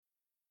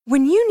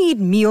When you need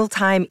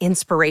mealtime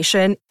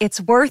inspiration,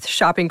 it's worth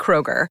shopping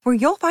Kroger, where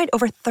you'll find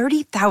over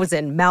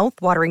 30,000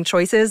 mouth-watering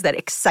choices that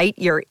excite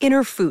your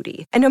inner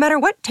foodie. And no matter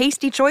what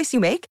tasty choice you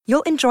make,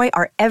 you'll enjoy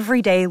our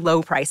everyday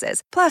low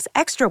prices, plus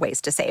extra ways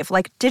to save,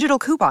 like digital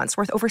coupons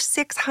worth over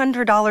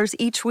 $600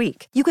 each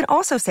week. You can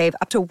also save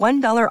up to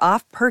 $1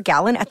 off per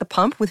gallon at the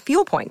pump with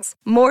fuel points.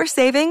 More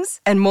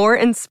savings and more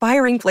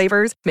inspiring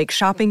flavors make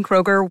shopping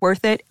Kroger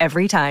worth it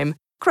every time.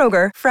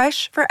 Kroger,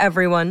 fresh for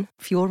everyone.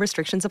 Fuel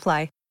restrictions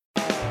apply.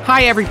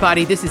 Hi,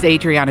 everybody. This is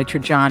Adriana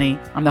Trajani.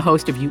 I'm the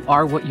host of You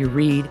Are What You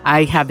Read.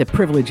 I have the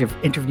privilege of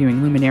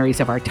interviewing luminaries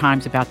of our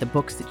times about the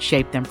books that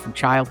shaped them from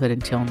childhood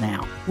until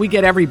now. We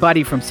get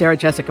everybody from Sarah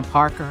Jessica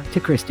Parker to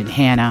Kristen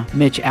Hanna,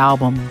 Mitch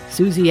Albom,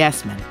 Susie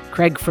Essman,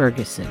 Craig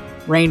Ferguson,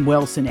 Rainn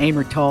Wilson,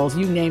 Amor Tolls,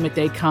 you name it,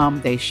 they come,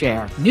 they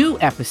share. New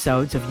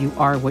episodes of You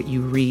Are What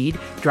You Read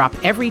drop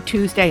every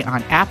Tuesday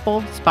on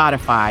Apple,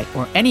 Spotify,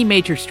 or any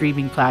major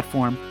streaming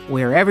platform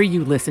wherever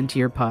you listen to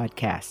your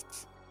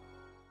podcasts.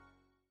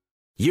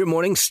 Your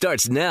morning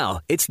starts now.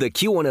 It's the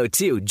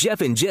Q102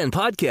 Jeff and Jen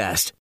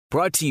podcast,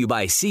 brought to you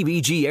by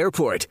CBG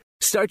Airport.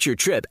 Start your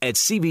trip at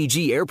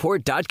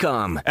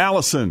CBGAirport.com.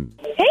 Allison.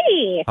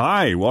 Hey.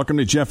 Hi, welcome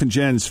to Jeff and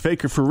Jen's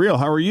Faker for Real.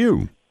 How are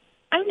you?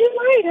 I'm doing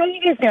great. How are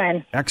you guys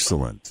doing?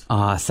 Excellent.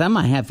 Awesome.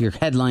 I have your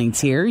headlines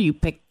here. You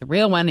picked the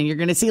real one, and you're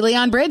going to see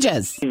Leon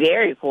Bridges.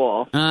 Very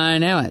cool. I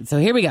know it. So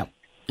here we go.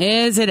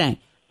 Is it A?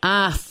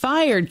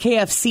 Fired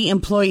KFC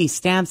employee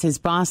stabs his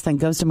boss, then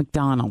goes to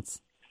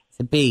McDonald's. Is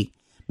it B?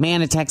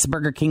 Man attacks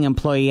Burger King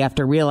employee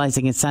after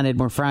realizing his son had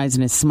more fries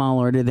in his small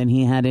order than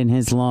he had in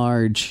his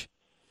large.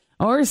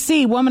 Or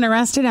C, woman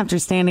arrested after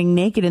standing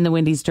naked in the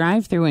Wendy's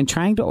drive-thru and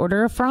trying to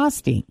order a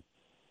Frosty.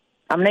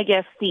 I'm going to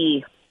guess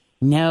C.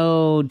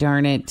 No,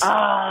 darn it. It's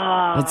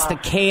the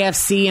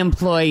KFC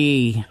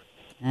employee.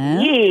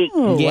 Yeek.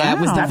 Yeah, it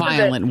was the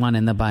violent one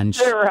in the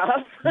bunch.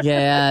 Rough.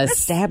 Yes.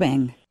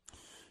 Stabbing.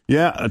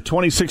 Yeah, a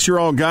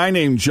 26-year-old guy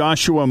named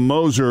Joshua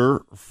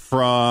Moser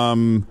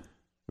from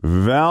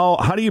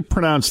how do you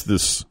pronounce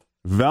this?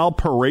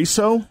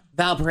 Valparaiso,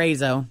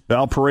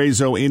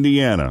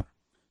 Indiana.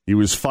 He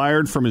was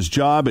fired from his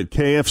job at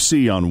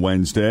KFC on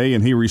Wednesday,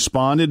 and he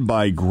responded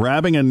by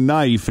grabbing a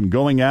knife and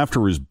going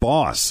after his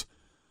boss.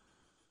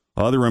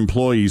 Other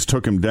employees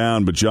took him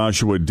down, but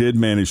Joshua did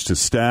manage to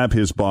stab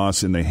his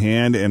boss in the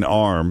hand and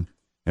arm,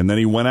 and then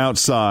he went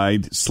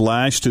outside,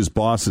 slashed his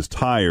boss's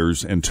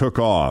tires, and took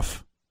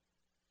off.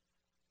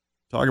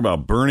 Talk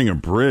about burning a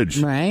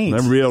bridge. Right.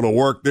 Never be able to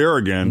work there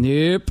again.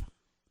 Nope.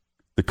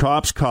 The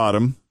cops caught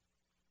him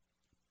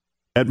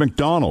at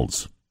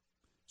McDonald's.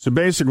 So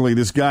basically,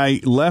 this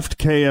guy left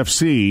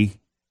KFC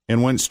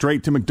and went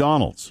straight to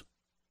McDonald's.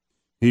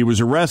 He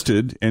was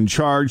arrested and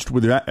charged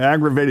with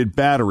aggravated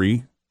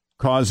battery,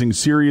 causing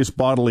serious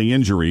bodily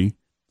injury,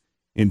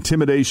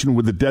 intimidation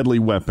with a deadly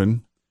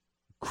weapon,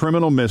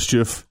 criminal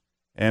mischief,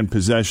 and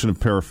possession of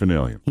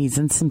paraphernalia. He's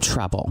in some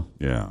trouble.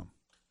 Yeah.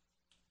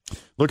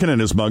 Looking at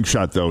his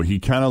mugshot, though, he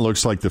kind of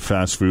looks like the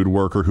fast food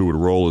worker who would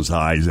roll his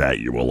eyes at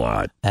you a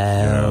lot. Oh,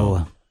 you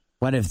know?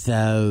 What of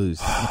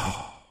those?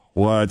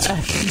 What?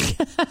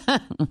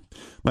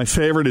 My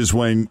favorite is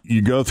when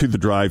you go through the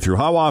drive-thru.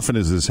 How often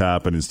does this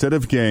happen? Instead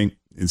of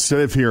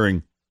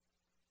hearing,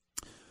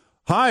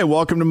 "Hi,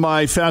 welcome to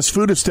my fast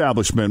food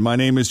establishment. My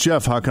name is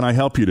Jeff. How can I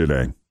help you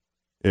today?"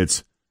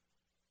 It's,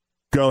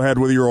 "Go ahead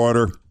with your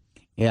order."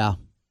 Yeah.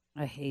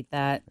 I hate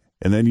that.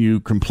 And then you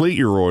complete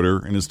your order,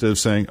 and instead of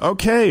saying,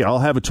 "Okay, I'll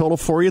have a total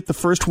for you at the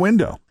first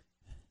window,"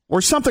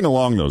 or something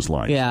along those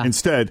lines. Yeah.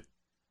 Instead,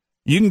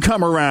 "You can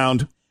come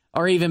around."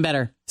 Or even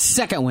better,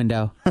 second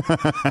window.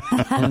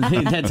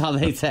 That's all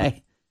they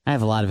say. I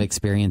have a lot of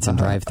experience in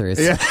drive-thrus.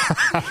 Yeah.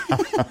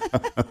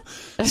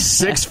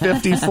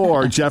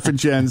 6:54, Jeff and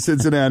Jen,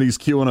 Cincinnati's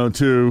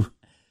Q102.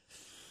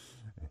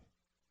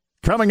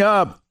 Coming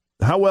up,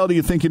 how well do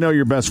you think you know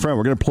your best friend?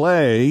 We're going to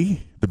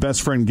play the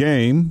best friend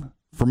game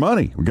for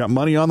money. We got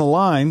money on the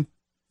line.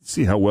 Let's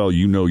see how well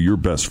you know your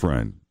best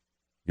friend.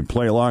 You can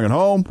play along at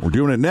home. We're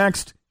doing it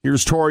next.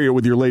 Here's Toria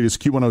with your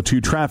latest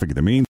Q102 traffic. In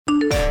the meantime,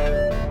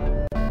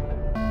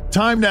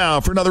 time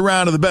now for another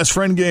round of the best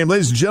friend game.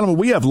 Ladies and gentlemen,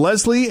 we have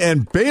Leslie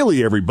and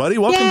Bailey, everybody.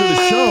 Welcome to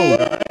the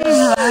show.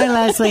 Hi,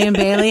 Leslie and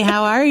Bailey.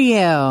 How are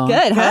you?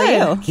 Good. How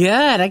are you?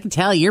 Good. I can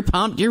tell you're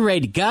pumped. You're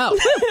ready to go.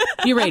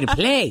 You're ready to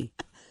play.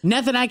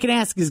 Nothing I can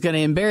ask is going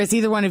to embarrass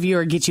either one of you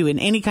or get you in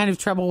any kind of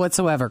trouble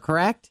whatsoever,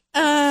 correct?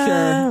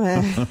 Sure.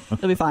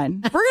 It'll be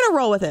fine. We're going to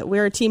roll with it.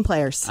 We're team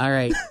players. All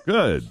right.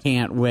 Good.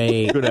 Can't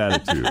wait. Good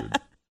attitude.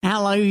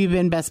 How long have you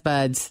been best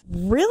buds?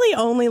 Really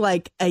only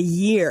like a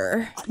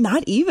year.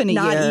 Not even a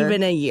year. Not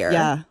even a year.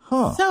 Yeah.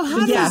 Huh. So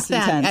how Yeah, does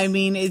that? intense. I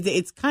mean,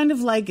 it's kind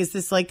of like, is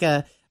this like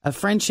a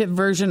friendship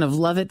version of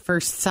Love at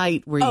First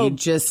Sight where you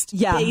just...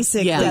 Yeah.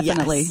 Basically, Yeah.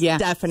 Definitely. yes, Yeah.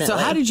 definitely. So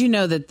how did you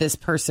know that this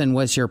person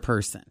was your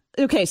person?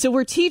 Okay, so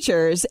we're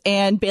teachers,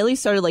 and Bailey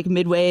started like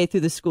midway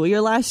through the school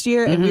year last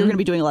year, and we were going to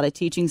be doing a lot of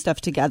teaching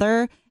stuff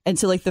together. And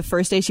so like the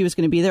first day she was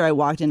going to be there, I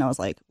walked in, I was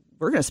like,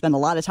 we're going to spend a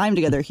lot of time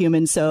together,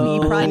 humans. So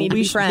We probably need to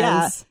be friends.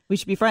 Yeah, we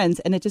should be friends.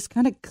 And it just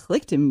kind of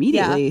clicked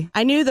immediately. Yeah.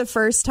 I knew the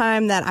first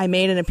time that I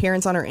made an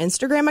appearance on her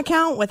Instagram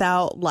account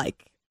without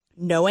like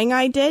knowing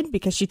I did,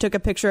 because she took a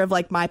picture of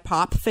like my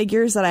pop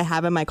figures that I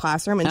have in my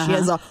classroom, and she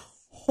has a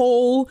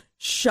whole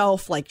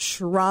shelf like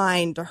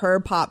shrine to her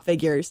pop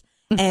figures.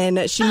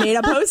 And she made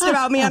a post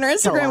about me on her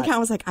Instagram account. I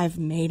was like, I've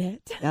made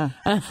it. Yeah.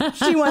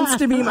 She wants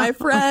to be my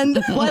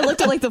friend. Well, I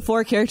looked at like the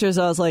 4 characters.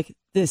 I was like,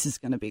 this is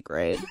going to be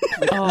great.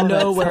 Like, Oh,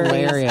 no that's worries.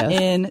 hilarious.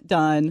 In,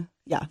 done.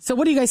 Yeah. So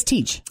what do you guys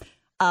teach?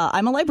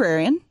 I'm a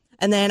librarian.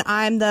 And then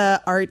I'm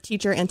the art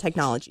teacher and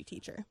technology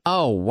teacher.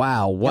 Oh,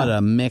 wow. What a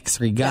mix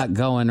we got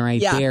going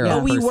right there. But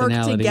of we work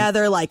personalities.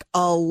 together like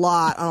a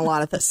lot on a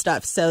lot of this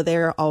stuff. So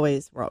we're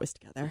always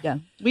together. Yeah.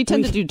 We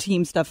tend to do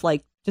team stuff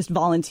like just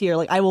volunteer.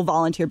 Like I will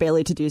volunteer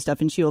Bailey to do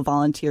stuff and she will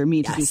volunteer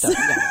me to do stuff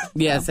together.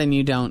 Yes, and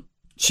you don't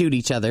shoot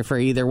each other for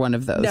either one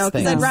of those No,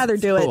 because things. I'd rather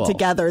do Cool. it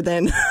together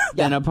than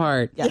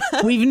apart. Yeah.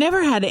 We've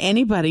never had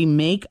anybody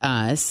make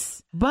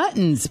us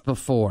buttons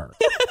before.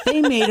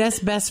 They made us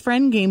best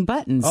friend game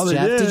buttons, Oh, they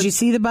Jeff. did? You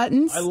see the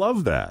buttons? I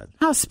love that.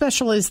 How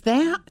special is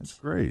that? It's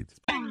great.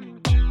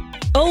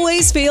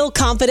 Always feel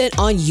confident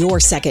on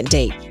your second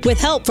date. With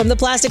help from the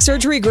Plastic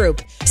Surgery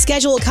Group.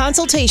 Schedule a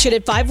consultation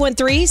at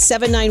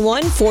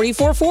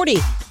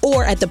 513-791-4440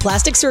 or at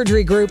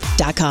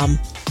theplasticsurgerygroup.com.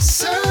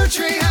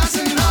 Surgery has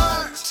an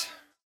art.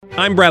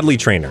 I'm Bradley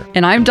Trainer.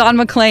 And I'm Don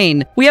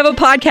McClain. We have a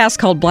podcast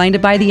called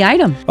Blinded by the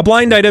Item. A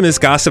blind item is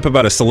gossip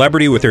about a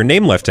celebrity with their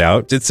name left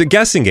out. It's a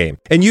guessing game,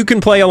 and you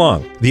can play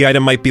along. The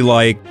item might be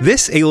like,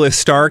 this A-list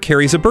star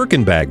carries a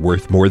Birkin bag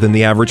worth more than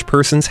the average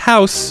person's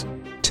house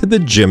to the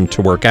gym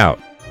to work out.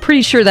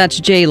 Pretty sure that's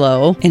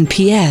J-Lo. And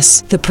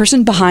P.S. the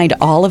person behind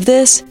all of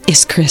this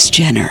is Kris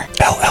Jenner,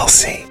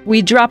 LLC.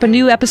 We drop a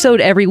new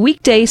episode every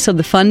weekday so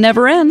the fun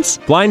never ends.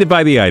 Blinded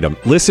by the Item.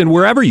 Listen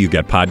wherever you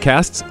get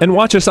podcasts and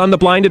watch us on the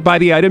Blinded by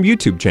the Item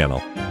YouTube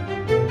channel.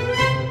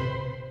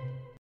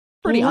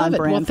 Pretty Love on it.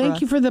 brand. Well, for thank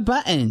us. you for the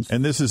buttons.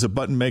 And this is a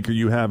button maker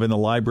you have in the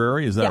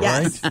library, is that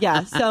Yes. right?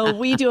 Yeah. So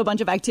we do a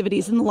bunch of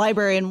activities in the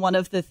library, and one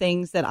of the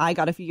things that I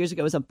got a few years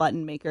ago was a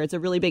button maker. It's a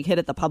really big hit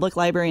at the public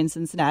library in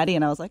Cincinnati,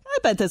 and I was like, I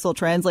bet this will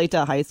translate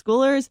to high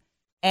schoolers.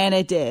 And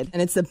it did.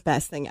 and it's the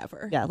best thing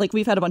ever. Yeah, like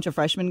we've had a bunch of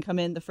freshmen come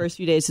in the first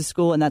few days of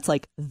school, and that's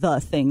like the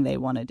thing they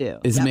want to do.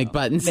 Is make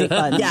buttons. Make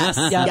buttons. Yes.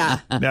 Yeah.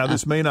 Now,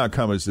 this may not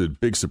come as a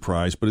big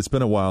surprise, but it's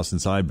been a while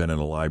since I've been in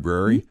a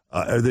library.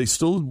 Are they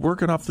still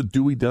working off the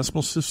Dewey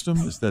Decimal System?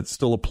 Does that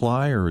still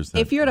apply, or is that?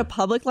 If you're at a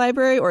public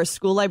library or a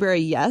school library,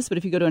 yes. But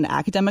if you go to an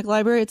academic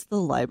library, it's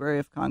the Library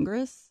of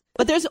Congress.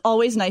 But there's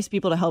always nice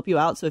people to help you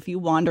out. So if you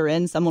wander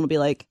in, someone will be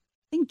like,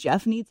 I think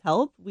Jeff needs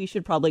help. We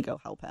should probably go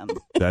help him.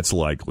 That's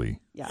likely.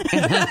 Yeah.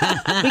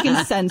 We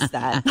can sense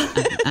that.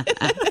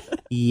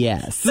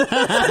 Yes.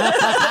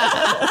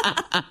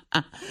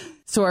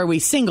 So are we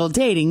single,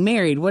 dating,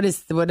 married? What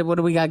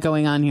do we got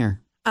going on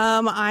here?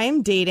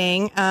 I'm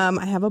dating.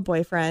 I have a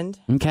boyfriend.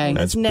 Okay.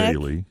 That's Nick.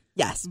 Bailey.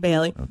 Yes,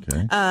 Bailey.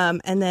 Okay.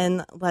 And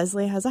then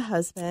Leslie has a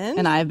husband.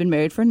 And I've been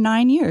married for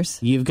 9 years.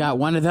 You've got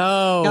one of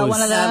those. Got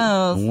one of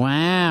those.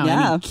 Wow.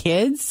 Yeah. Any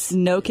kids?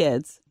 No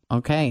kids.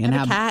 Okay. I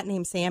have a cat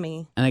named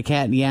Sammy. And a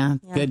cat, yeah.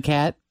 Good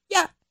cat.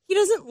 Yeah, he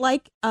doesn't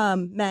like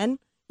men.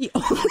 He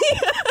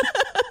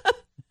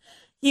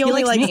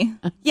only He likes me.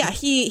 Yeah,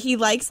 he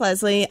likes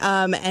Leslie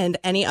and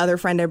any other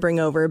friend I bring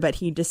over, but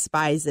he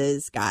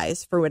despises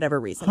guys for whatever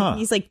reason. Huh.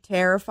 He's like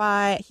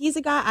terrified. He's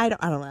a guy. I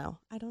don't know.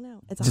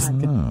 It's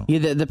odd. Oh.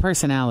 Yeah, the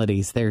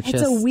personalities, they're It's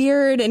just a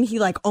weird, and he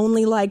like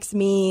only likes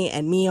me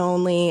and me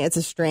only. It's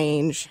a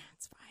strange.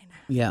 It's fine.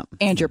 yeah.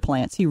 And your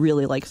plants. He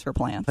really likes her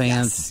plants.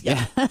 Plants.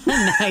 Yeah.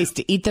 Nice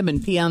to eat them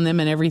and pee on them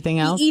and everything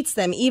else. He eats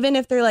them, even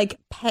if they're like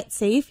pet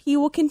safe. He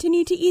will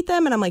continue to eat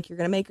them, and I'm like, you're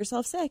gonna make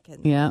yourself sick.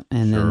 And Yeah,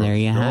 and then there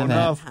you Sure have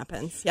enough. it.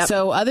 happens. Yep.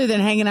 So other than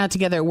hanging out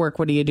together at work,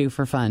 what do you do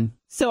for fun?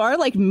 So our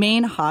like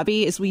main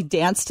hobby is we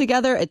dance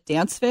together at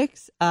Dance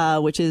Fix,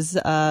 which is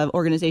an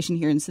organization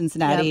here in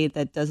Cincinnati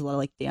that does a lot of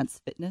like dance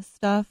fitness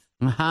stuff.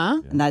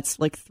 Uh-huh. And that's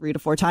like 3 to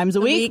 4 times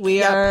a week. week,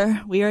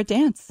 yep. We are at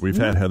dance. We've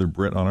had Heather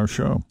Britt on our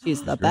show.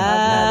 She's the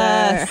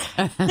best.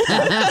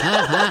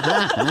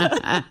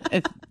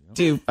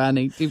 Too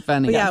funny.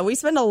 But yeah, we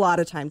spend a lot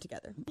of time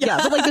together. Yeah,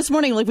 but like this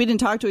morning, like we didn't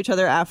talk to each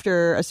other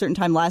after a certain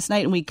time last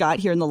night, and we got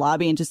here in the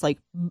lobby and just like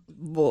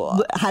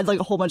had like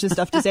a whole bunch of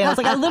stuff to say. And I was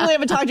like, I literally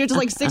haven't talked to you for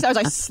like 6 hours.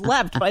 I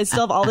slept, but I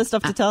still have all this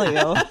stuff to tell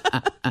you.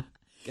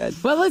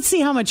 Good. Well, let's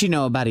see how much you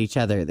know about each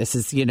other. This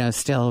is,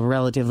 still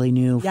relatively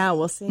new. Yeah,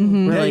 we'll see. Yeah,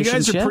 you guys are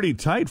Relationship. pretty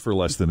tight for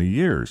less than a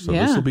year, so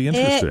Yeah. this will be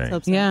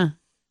interesting. Yeah.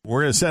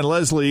 We're going to send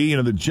Leslie,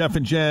 the Jeff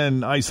and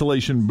Jen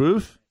isolation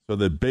booth so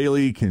that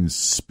Bailey can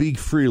speak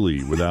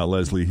freely without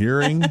Leslie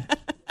hearing.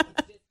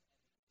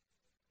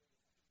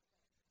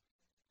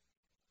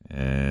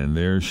 And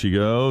there she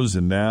goes.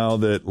 And now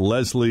that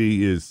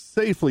Leslie is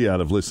safely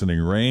out of listening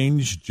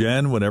range,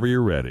 Jen, whenever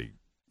you're ready.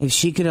 If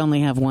she could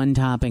only have one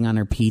topping on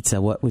her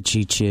pizza, what would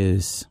she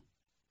choose?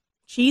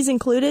 Cheese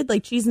included,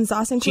 like cheese and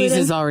sauce included. Cheese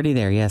is already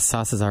there. Yes,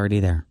 sauce is already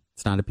there.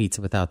 It's not a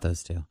pizza without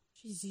those two.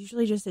 She's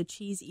usually just a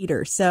cheese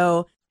eater.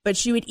 So but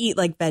she would eat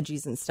like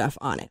veggies and stuff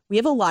on it. We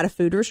have a lot of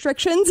food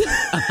restrictions.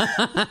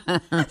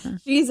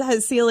 She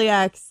has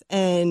celiacs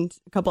and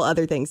a couple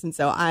other things. And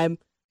so I'm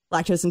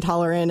lactose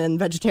intolerant and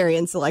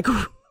vegetarian. So like,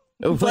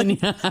 we've like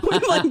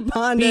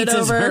bonded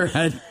Pizza's over.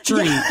 her a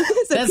treat. Yeah,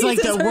 so That's like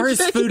the pizza's her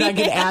worst treat. food I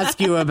could ask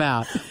you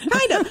about.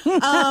 Kind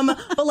of.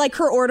 But like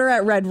her order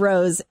at Red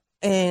Rose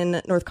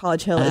in North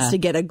College Hill is to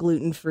get a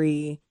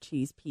gluten-free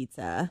cheese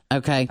pizza.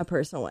 Okay. A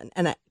personal one.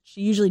 And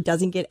she usually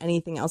doesn't get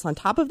anything else on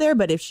top of there,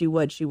 but if she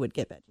would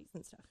get veggies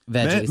and stuff.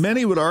 Veggies.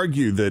 Many would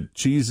argue that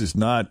cheese is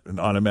not an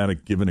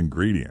automatic given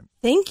ingredient.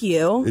 Thank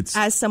you.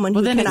 As someone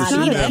who then cannot it's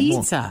not eat a it.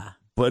 pizza.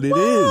 But it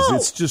is.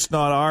 It's just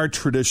not our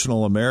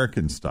traditional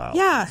American style.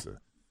 Yeah. pizza.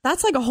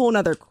 That's like a whole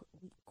nother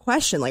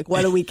question. Like,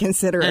 what do we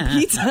consider a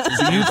pizza?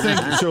 So you think,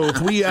 so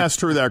if we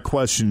asked her that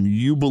question,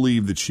 you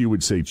believe that she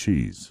would say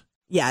cheese?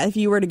 Yeah, if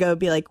you were to go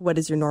be like, what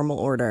is your normal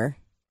order?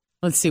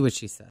 Let's see what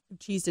she said. If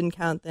cheese didn't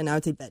count, then I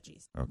would say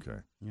veggies. Okay.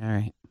 All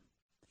right.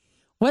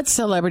 What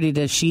celebrity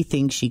does she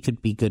think she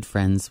could be good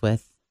friends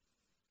with?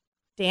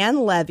 Dan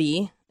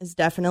Levy is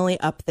definitely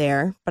up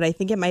there, but I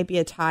think it might be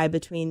a tie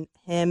between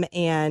him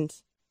and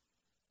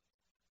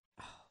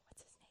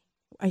what's his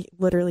name?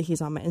 Literally,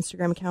 he's on my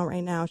Instagram account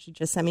right now. She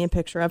just sent me a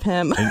picture of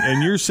him.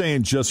 And you're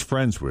saying just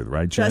friends with,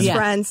 right, Jen? Just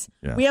friends.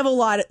 Yeah. We have a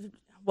lot of,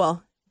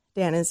 well,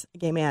 Dan is a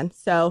gay man,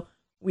 so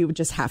we would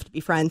just have to be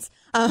friends.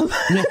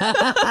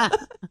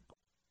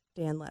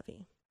 Dan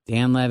Levy.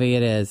 Dan Levy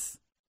it is.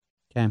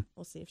 Okay.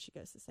 We'll see if she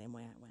goes the same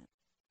way I went.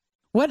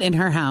 What in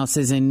her house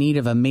is in need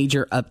of a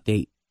major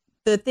update?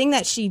 The thing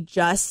that she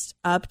just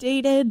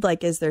updated,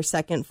 like, is their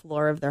second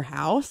floor of their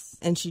house.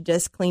 And she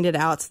just cleaned it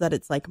out so that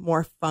it's, like,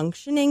 more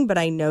functioning. But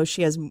I know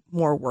she has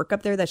more work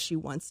up there that she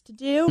wants to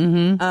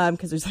do.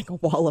 Because there's, like, a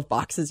wall of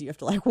boxes you have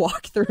to, like,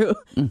 walk through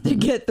to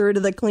get through to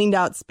the cleaned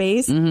out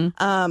space. So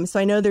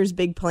I know there's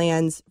big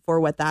plans for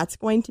what that's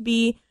going to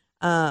be.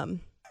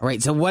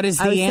 Right. So what is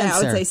the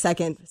answer? I would say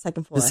second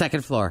floor. The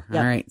second floor. Yep.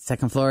 All right.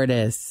 Second floor it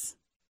is.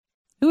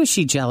 Who is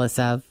she jealous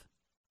of?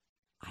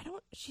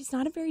 She's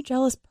not a very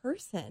jealous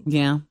person.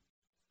 Yeah.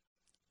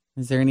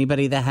 Is there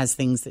anybody that has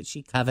things that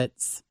she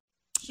covets?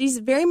 She's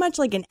very much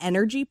like an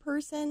energy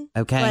person.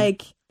 Okay.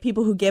 Like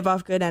people who give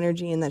off good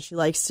energy and that she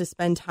likes to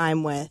spend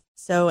time with.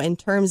 So in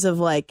terms of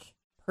like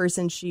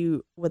person she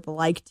would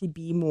like to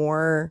be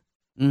more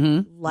so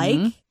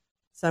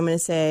I'm going to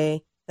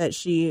say that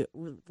she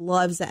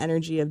loves the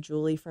energy of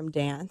Julie from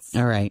Dance.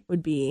 All right.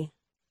 Would be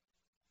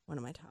one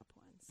of my top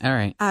ones. All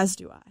right. As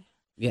do I.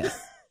 Yes.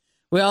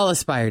 We all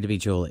aspire to be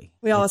Julie.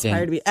 We all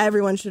aspire to be.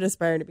 Everyone should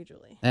aspire to be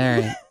Julie. All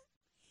right.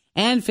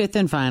 And fifth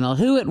and final,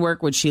 who at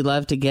work would she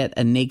love to get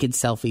a naked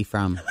selfie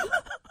from?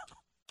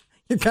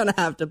 You're going to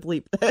have to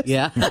bleep this.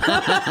 Yeah.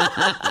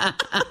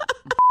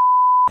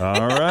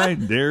 All right.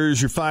 There's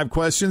your 5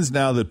 questions.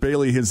 Now that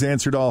Bailey has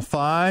answered all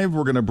 5,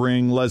 we're going to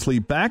bring Leslie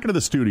back into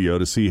the studio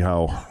to see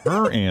how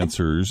her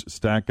answers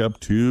stack up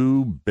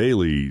to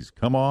Bailey's.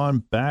 Come on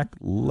back,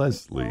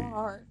 Leslie. So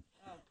hard.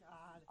 Oh,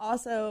 God.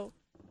 Also,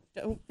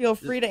 don't feel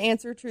free to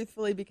answer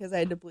truthfully because I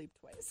had to bleep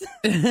twice.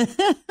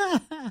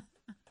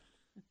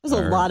 There's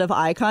a lot of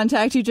eye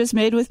contact you just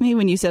made with me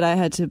when you said I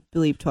had to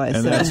bleep twice.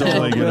 And so that's I feel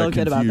only real going to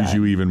good about confuse that.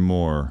 you even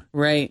more.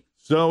 Right.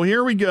 So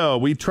here we go.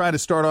 We try to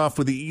start off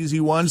with the easy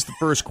ones. The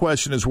first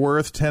question is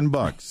worth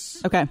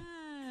 $10. Okay.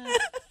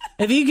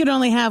 If you could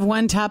only have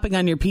one topping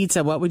on your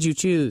pizza, what would you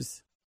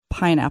choose?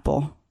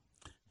 Pineapple.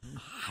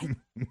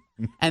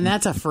 And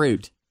that's a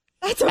fruit.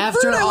 That's a After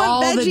fruit. I want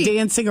all the veggie.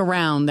 dancing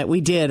around that we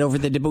did over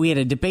the, we had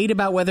a debate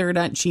about whether or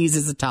not cheese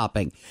is a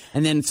topping,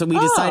 and then so we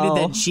decided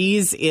that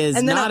cheese is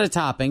And then not a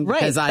topping Right,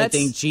 because I that's-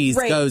 think cheese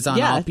right. goes on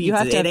Yeah, all you pizza.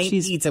 have to have It ain't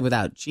cheese. pizza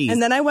without cheese.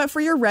 And then I went for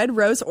your Red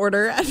Rose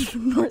order at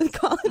North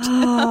College.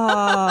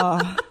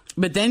 Oh.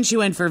 But then she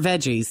went for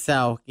veggies.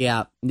 So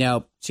yeah,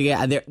 no,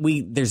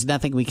 there's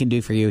nothing we can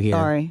do for you here.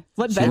 Sorry.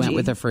 What She veggie? went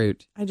with a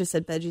fruit. I just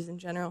said veggies in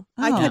general.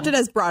 Oh. I kept it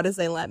as broad as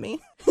they let me.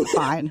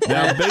 Fine.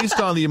 Now,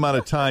 based on the amount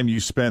of time you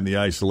spent in the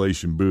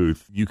isolation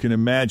booth, you can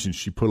imagine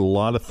she put a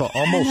lot of thought,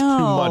 almost too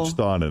know. much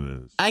thought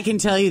into this. I can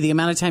tell you the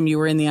amount of time you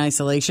were in the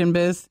isolation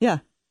booth, Yeah.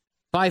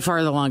 by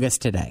far the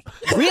longest today.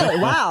 Really?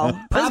 Wow. I was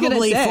gonna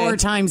Probably say. 4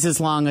 times as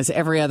long as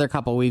every other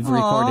couple we've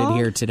recorded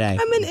here today.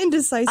 I'm an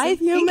indecisive I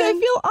human. think I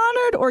feel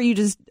honored, or you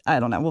just, I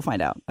don't know. We'll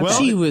find out. Well,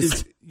 She was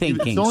it's-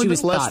 thinking. It's only She been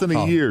was less than a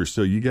thoughtful. year,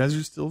 so you guys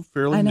are still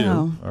fairly I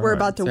know. new. All We're right.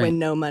 about to Sorry. win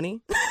no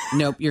money.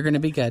 Nope, you're going to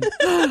be good.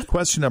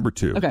 Question number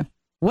 2. Okay.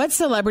 What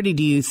celebrity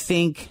do you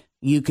think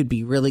you could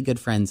be really good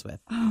friends with?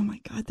 Oh my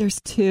God,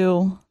 there's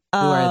 2. Who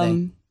are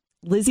they?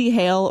 Lizzie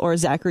Hale or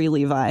Zachary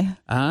Levi.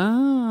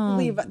 Oh.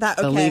 That,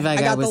 The okay, Levi I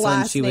guy got was the one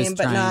last she was name,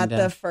 but trying not to-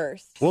 the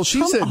first. Well, she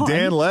Come said on.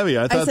 Dan Levy.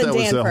 I thought said that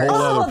was Dan a first.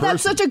 whole Oh, other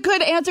that's person. such a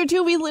good answer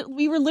too.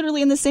 We were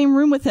literally in the same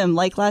room with him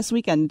like last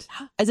weekend,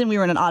 as in we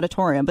were in an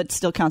auditorium, but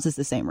still counts as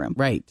the same room.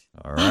 Right.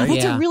 All right.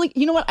 That's Yeah. a really,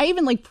 you know what? I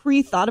even like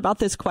pre-thought about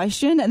this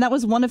question, and that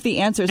was one of the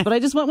answers, but I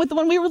just went with the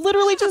one we were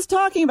literally just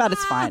talking about.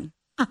 It's fine.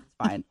 It's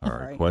fine. All right.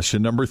 Sorry.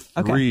 Question number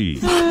 3.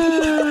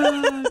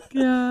 Oh,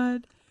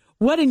 God.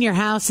 What in your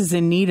house is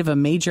in need of a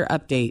major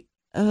update?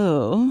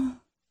 Oh,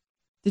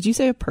 Did you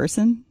say a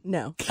person?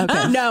 No.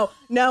 Okay.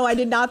 No, I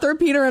did not throw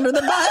Peter under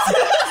the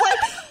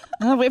bus.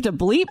 Oh, we have to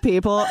bleep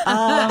people.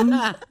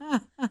 I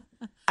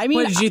mean,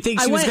 What did you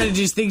think she was going to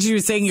do? Think she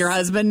was saying your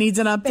husband needs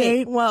an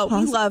update? Well,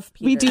 we love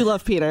Peter. We do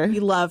love Peter. We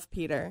love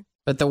Peter.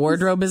 But the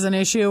wardrobe is an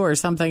issue or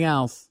something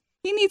else?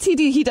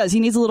 He does. He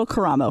needs a little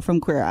Karamo from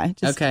Queer Eye.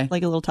 Just Okay.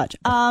 like a little touch.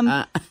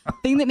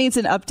 Thing that needs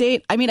an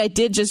update. I mean, I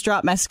did just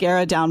drop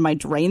mascara down my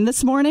drain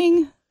this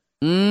morning.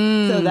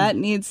 So that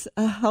needs,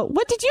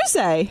 what did you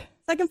say?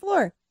 Second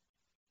floor.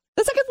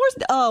 The second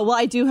floor. Oh, well,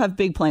 I do have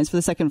big plans for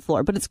the second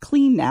floor, but it's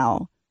clean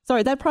now.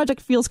 Sorry, that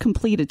project feels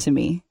completed to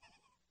me.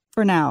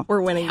 For now.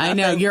 We're winning. I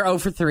know. You're 0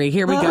 for 3.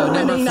 Here we go.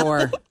 Number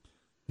 4.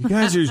 You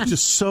guys are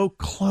just so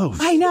close.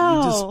 I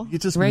know. You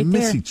just Right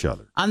miss there. each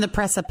other. On the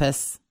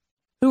precipice.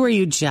 Who are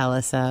you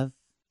jealous of?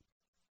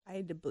 I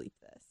had to bleep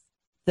this.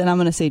 Then I'm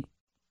going to say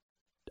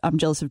I'm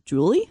jealous of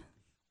Julie.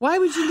 Why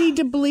would you need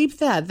to bleep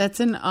that? That's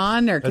an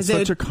honor. That's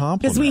such a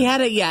compliment. Because we had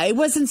it. Yeah, it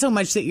wasn't so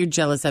much that you're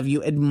jealous of.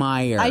 You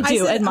admire. I do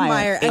said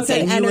admire. I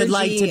said you would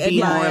like to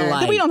be admire. more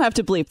like. We don't have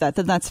to bleep that.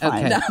 Then that's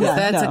fine. Okay, Yeah,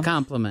 that's no. a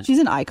compliment. She's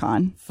an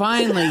icon.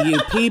 Finally, you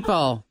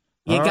people,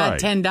 you All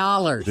got right.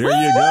 $10. There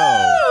you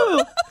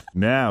go.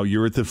 Now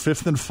you're at the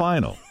 5th and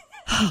final.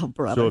 Oh,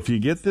 brother. So if you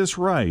get this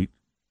right,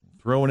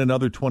 throw in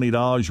another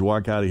 $20, you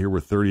walk out of here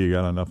with 30, you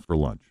got enough for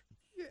lunch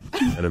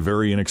at a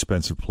very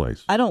inexpensive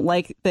place. I don't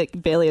like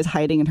that Bailey is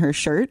hiding in her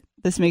shirt.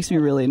 This makes me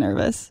really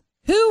nervous.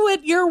 Who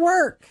at your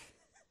work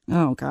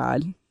Oh,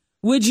 God.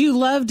 would you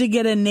love to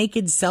get a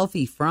naked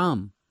selfie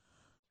from?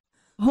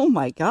 Oh,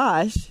 my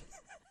gosh.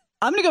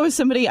 I'm going to go with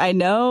somebody I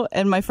know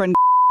and my friend.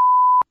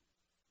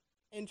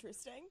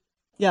 Interesting.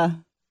 Yeah.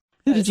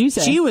 Who did you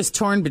say? She was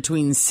torn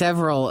between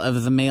several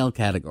of the male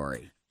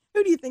category.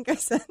 Who do you think I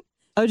said?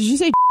 Oh, did you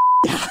say?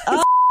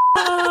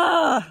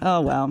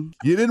 Oh, well.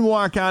 You didn't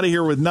walk out of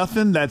here with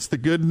nothing. That's the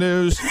good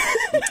news.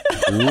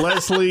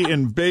 Leslie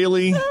and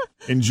Bailey,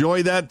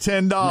 enjoy that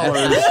 $10.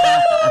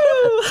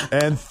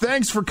 And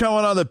thanks for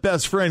coming on the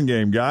Best Friend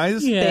Game,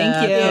 guys.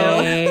 Thank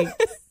you.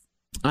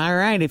 All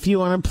right. If you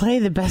want to play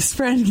the best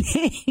friend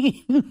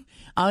game,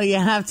 all you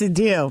have to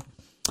do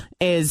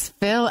is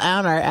fill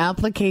out our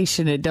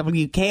application at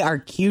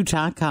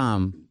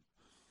WKRQ.com.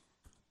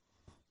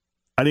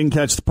 I didn't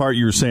catch the part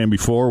you were saying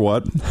before.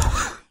 What?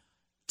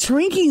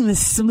 Drinking the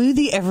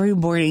smoothie every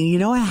morning, you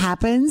know what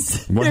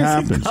happens? What There's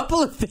happens? a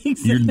couple of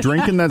things. You're that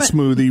drinking that happen.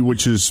 smoothie,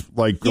 which is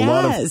like a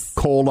lot of Yes.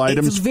 cold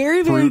items. It's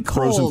very, very fruit,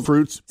 cold. Frozen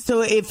fruits.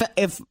 So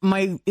if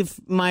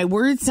my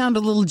words sound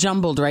a little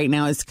jumbled right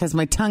now, it's because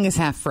my tongue is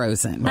half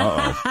frozen.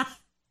 Uh-oh.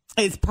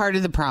 It's part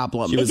of the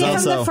problem. She was Is it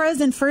also- from the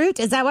frozen fruit?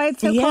 Is that why it's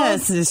so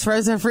yes, there's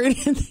frozen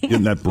fruit in there.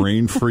 Getting that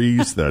brain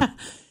freeze. That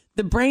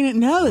The brain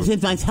knows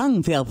if my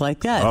tongue feels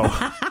like that.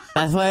 Oh.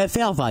 That's what it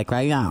feels like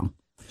right now.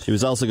 She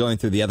was also going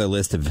through the other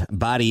list of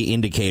body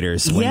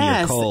indicators when Yes,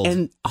 you're cold.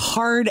 and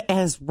hard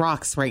as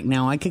rocks right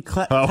now. I could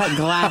cut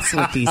glass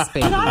with these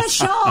babies. Put on a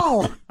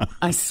shawl.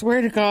 I swear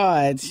to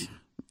God.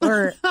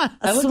 Or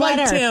I look like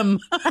sweater. Tim.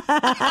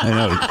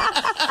 I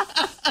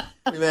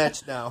know. We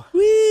match now.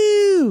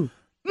 Woo!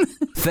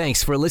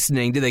 Thanks for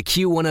listening to the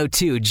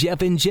Q102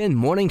 Jeff and Jen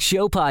Morning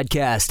Show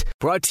podcast,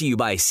 brought to you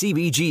by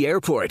CBG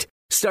Airport.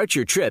 Start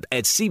your trip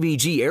at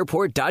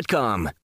CBGAirport.com.